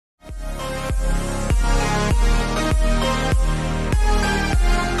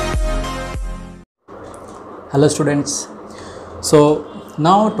Hello students. So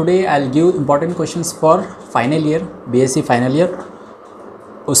now today I'll give important questions for final year Bsc final year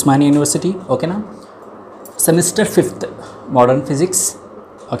Osmaina University. Okay na, semester 5th Modern Physics.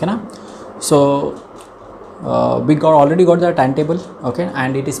 Okay na. So we already got the timetable, okay,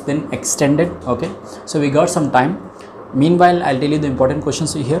 and it has been extended. Okay, so we got some time. Meanwhile I'll tell you the important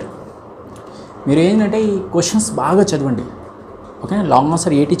questions here. మీరు ఏంటంటే ఈ questions బాగా చదవండి, ఓకేనా. Long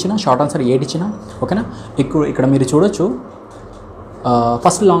answer 8 ఇచ్చినా, short answer 8 ఇచ్చినా, ఓకేనా. ఇక్కడ మీరు చూడొచ్చు,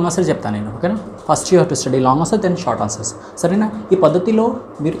 ఫస్ట్ లాంగ్ ఆన్సర్ చెప్తాను నేను, ఓకేనా. First you have to study long answer then short answers, సరేనా. ఈ పద్ధతిలో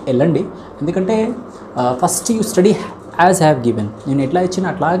మీరు వెళ్ళండి, ఎందుకంటే first you study as have given, నేను ఎట్లా ఇచ్చినా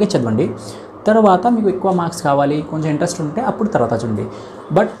అట్లాగే చదవండి. తర్వాత మీకు ఎక్కువ మార్క్స్ కావాలి, కొంచెం ఇంట్రెస్ట్ ఉంటే అప్పుడు తర్వాత చూడండి.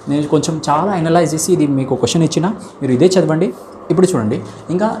 బట్ నేను కొంచెం చాలా అనలైజ్ చేసి ఇది మీకు క్వశ్చన్ ఇచ్చిన, మీరు ఇదే చదవండి. ఇప్పుడు చూడండి,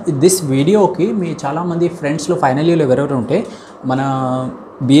 ఇంకా దిస్ వీడియోకి మీ చాలామంది ఫ్రెండ్స్లో ఫైనల్ ఇయర్లో ఎవరెవరు ఉంటే మన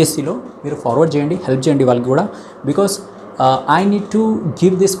బీఎస్సీలో మీరు ఫార్వర్డ్ చేయండి, హెల్ప్ చేయండి వాళ్ళకి కూడా. Because I need to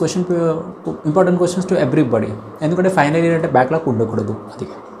give this question, important questions to everybody. ఎందుకంటే ఫైనల్ ఇయర్ అంటే బ్యాక్లాగ్ ఉండకూడదు, అది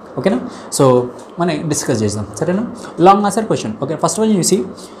ఓకేనా. సో మనం డిస్కస్ చేద్దాం, సరేనా. Long answer question, okay. First one you see,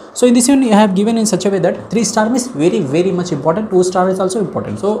 so in this one you have given in such a way that 3 star is very much important, 2 star is also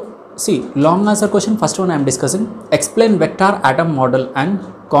important. So see, long answer question, first one I am discussing, explain vector atom model and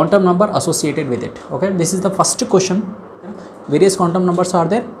quantum number associated with it. Okay, this is the first question. Various quantum numbers are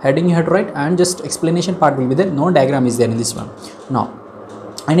there, heading you have to write, and just explanation part will be there. No diagram is there in this one now,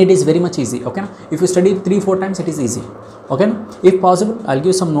 and it is very much easy, okay. If you study 3-4 times it is easy, okay. If possible I'll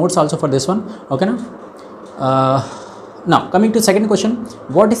give some notes also for this one, okay. Now coming to second question,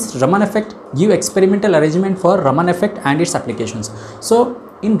 what is Raman effect? Give experimental arrangement for Raman effect and its applications. So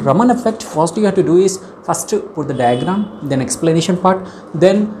in Raman effect, first you have to do is first put the diagram, then explanation part,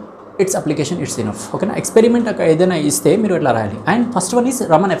 then its application. It's enough, okay na. Experiment edaina iste meer etla rayali. And first one is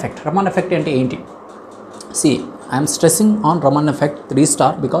Raman effect. Raman effect ante enti? See, I am stressing on Raman effect 3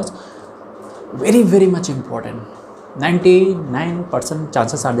 star because very much important. 99%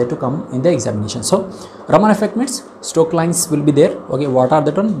 chances are there to come in the examination. So Raman effect means Stokes lines will be there, okay. What are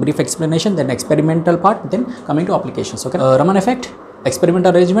that one? Brief explanation, then experimental part, then coming to applications, okay. Raman effect, experimental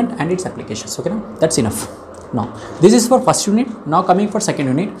arrangement and its applications, okay. That's enough. Now this is for first unit. Now coming for second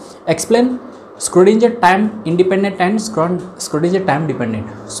unit, explain Schrodinger time independent and Schrodinger time dependent.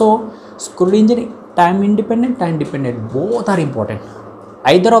 So Schrodinger time independent, time dependent, both are important.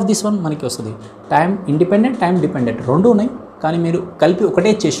 Either of this one మనకి వస్తుంది. Time independent, time dependent రెండు ఉన్నాయి, కానీ మీరు కలిపి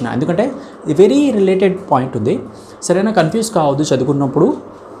ఒకటే చేసిన, ఎందుకంటే వెరీ రిలేటెడ్ పాయింట్ ఉంది, సరైన కన్ఫ్యూజ్ కావద్దు చదువుకున్నప్పుడు.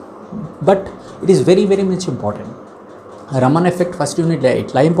 But it is very much important. Raman effect first యూనిట్లో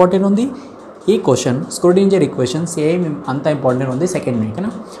ఎట్లా ఇంపార్టెంట్ ఉంది, ఈ క్వశ్చన్ స్క్రోడింజర్ ఈక్వేషన్ సేమ్ అంత ఇంపార్టెంట్ ఉంది సెకండ్ యూనిట్.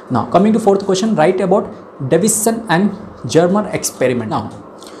 నా coming to fourth question, write about డెవిసన్ and Germer experiment. నా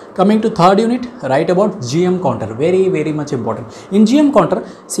coming to third unit, write about GM counter, very much important. In GM counter,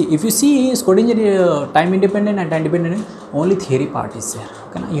 see, if you see Schrodinger time independent and time dependent, only theory part is there,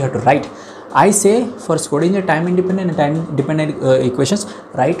 okay. You have to write, I say for Schrodinger time independent and time dependent equations,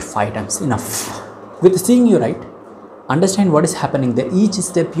 write 5 times, enough. With seeing you write, understand what is happening there, each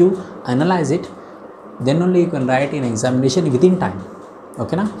step you analyze it, then only you can write in examination within time,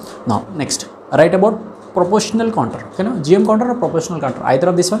 okay na. Now next, write about proportional counter, okay na. GM counter or proportional counter, either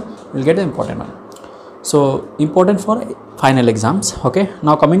of this one will get the important one. So important for final exams, okay.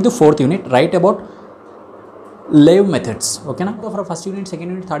 Now coming to fourth unit, write about Lave methods, okay na. So for first unit, second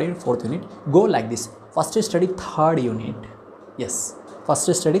unit, third unit, fourth unit, go like this. First study third unit, yes,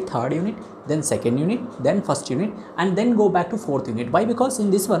 first study third unit, then second unit, then first unit, and then go back to fourth unit. Why? Because in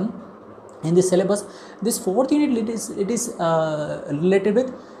this one, in this syllabus, this fourth unit it is related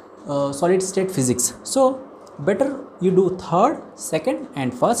with solid state physics. So better you do third, second and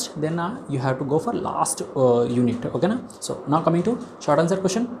first, then you have to go for last unit, okay na. So now coming to short answer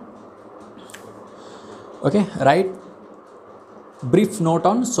question, okay. Write brief note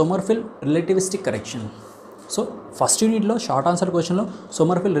on Sommerfeld relativistic correction. So first unit lo short answer question lo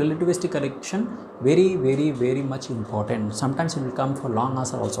Sommerfeld relativistic correction very much important. Sometimes it will come for long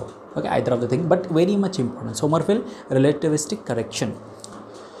answer also, okay, either of the thing, but very much important. Sommerfeld relativistic correction,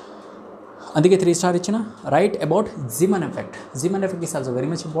 అందుకే 3 star ఇచ్చిన. Write about Zeeman effect. Zeeman effect is also very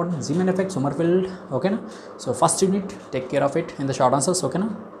much important. Zeeman effect, Sommerfeld, ఓకేనా. So first unit take care of it in the short answers, ఓకేనా.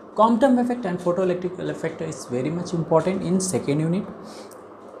 Quantum effect and photoelectric effect is very much important in second unit.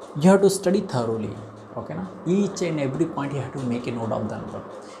 You have to study thoroughly, ఓకేనా. Each and every point you have to make a note of that.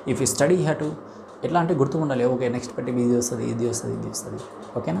 If you study you have to ఎట్లా అంటే గుర్తు ఉండాలి, okay next పెట్టి ఇది వస్తుంది,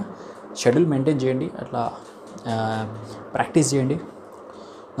 ఓకేనా. Schedule maintain చేయండి, అట్లా ప్రాక్టీస్ చేయండి.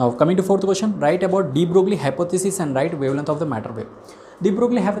 Now coming to fourth question, write about de Broglie hypothesis and write wavelength of the matter wave. De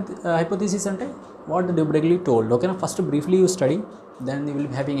Broglie hypothesis ante what de Broglie told. Okay, now first briefly you study, then you will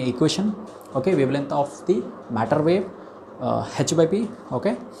be having an equation. Okay, wavelength of the matter wave, h by p.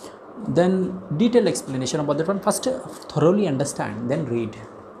 Okay, then detailed explanation about that one. First thoroughly understand, then read,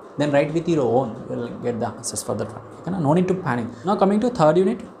 then write with your own. You will get the answers for that one. Okay, no need to panic. Now coming to third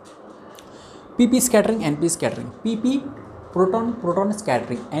unit, pp scattering, np scattering. pp proton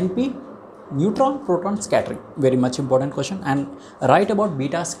scattering, np neutron proton scattering. Very much important question. And write about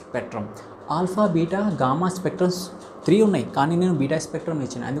beta spectrum. Alpha, beta, gamma spectrums 3 ఉన్నాయి, కానీ నేను beta spectrum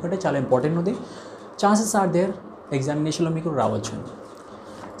ఇచ్చిన ఎందుకంటే చాలా important ఉంది. Chances are there ఎగ్జామినేషన్లో మీకు రావచ్చు.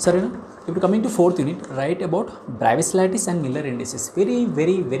 సరేనా? ఇప్పుడు coming to fourth unit, write about బ్రావిస్ lattice and Miller indices.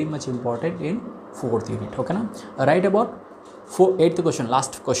 Very much important in fourth unit. ఓకేనా? Write about eighth question,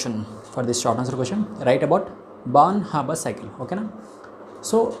 last question for this short answer question. Write about Born-Haber cycle. Okay na?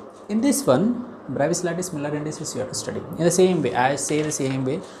 So in this one, Bravis lattice Miller indices you have to study in the same way. I say the same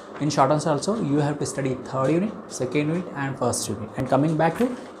way in short answer also you have to study third unit, second unit and first unit, and coming back to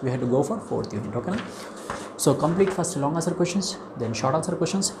you have to go for fourth unit. Okay na? So complete first long answer questions, then short answer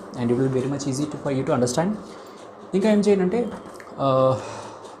questions, and it will be very much easy for you to understand. ఇంకా ఏం చేయండి,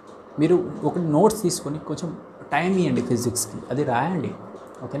 మీరు ఒక notes తీసుకొని కొంచెం time ఇవ్వండి ఫిజిక్స్కి, అది రాయండి.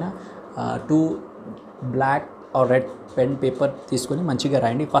 ఓకేనా? 2 black are red pen paper తీసుకొని మంచిగా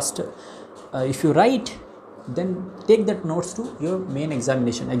రాయండి. First if you right then take that notes to your main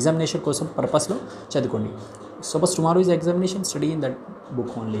examination కోసం పర్పస్లో చదువుకోండి. Suppose tomorrow is examination, study in that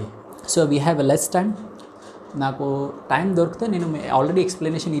book only. So we have a less time. నాకు time దొరికితే నేను already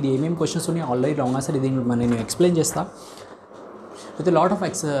explanation, ఇది ఏమేమి క్వశ్చన్స్ ఉన్నాయి already long answer, ఇది నేను ఎక్స్ప్లెయిన్ చేస్తాను. With lot of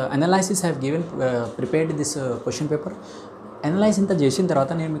analysis have given prepared this question paper. Analyse ఇంత చేసిన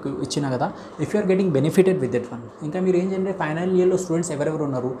తర్వాత నేను మీకు ఇచ్చిన కదా, if you are getting benefited with that one. ఇంకా మీరు ఏం చేయండి, ఫైనల్ ఇయర్లో స్టూడెంట్స్ ఎవరెవరు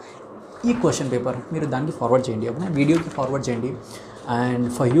ఉన్నారు, ఈ క్వశ్చన్ పేపర్ మీరు దానికి ఫార్వర్డ్ చేయండి. ఓకే, వీడియోకి ఫార్వర్డ్ చేయండి. And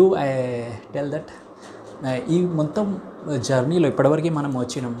for you I tell that ఈ మొత్తం జర్నీలో ఇప్పటివరకు మనం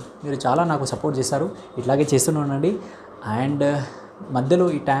వచ్చినాం, మీరు చాలా నాకు సపోర్ట్ చేశారు, ఇట్లాగే చేస్తున్నానండి. అండ్ మధ్యలో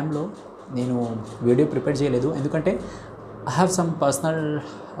ఈ టైంలో నేను వీడియో ప్రిపేర్ చేయలేదు, ఎందుకంటే I have some personal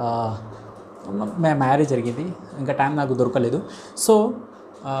marriage జరిగింది, ఇంకా టైం నాకు దొరకలేదు. సో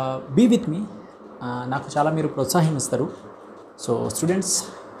బీ విత్ మీ, నాకు చాలా మీరు ప్రోత్సాహం ఇస్తారు. So students,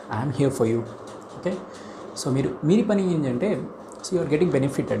 I'm here for you. Okay, so మీరు పని ఏంటంటే, సో యూఆర్ గెటింగ్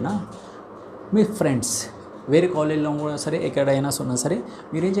బెనిఫిటెడ్ నా, మీ ఫ్రెండ్స్ వేరే కాలేజ్లో కూడా సరే ఎక్కడైనా ఉన్నా సరే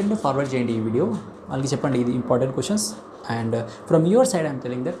మీరు ఏం చేయండి, ఫార్వర్డ్ చేయండి ఈ వీడియో, వాళ్ళకి చెప్పండి ఇది important questions. And from your side I'm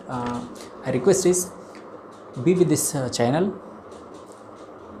telling that I request is be with this channel.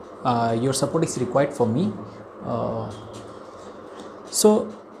 Your support is required for me. So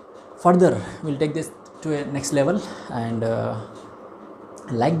further we'll take this to a next level, and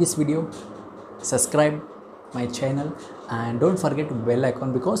like this video, subscribe my channel, and don't forget bell icon,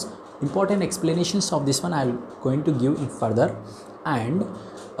 because important explanations of this one I'm going to give in further, and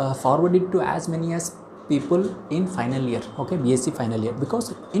forward it to as many as people in final year. Okay, Bsc final year, because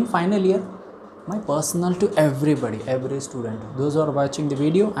in final year my personal to everybody, every student, those who are watching the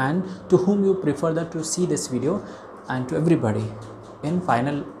video and to whom you prefer that to see this video, and to everybody in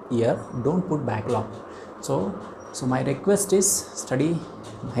final year, don't put backlog. So my request is study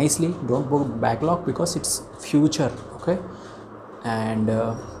nicely, don't put backlog, because it's future. Okay, and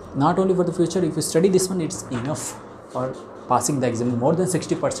not only for the future, if you study this one, it's enough for passing the exam, more than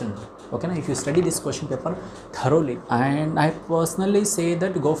 60%. Okay na, if you study this question paper thoroughly. And I personally say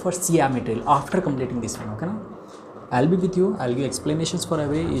that go for CA material after completing this one. Okay na, I'll be with you, I'll give explanations for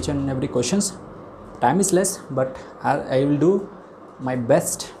each and every questions. Time is less, but I will do my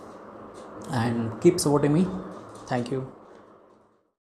best, and keep supporting me. Thank you.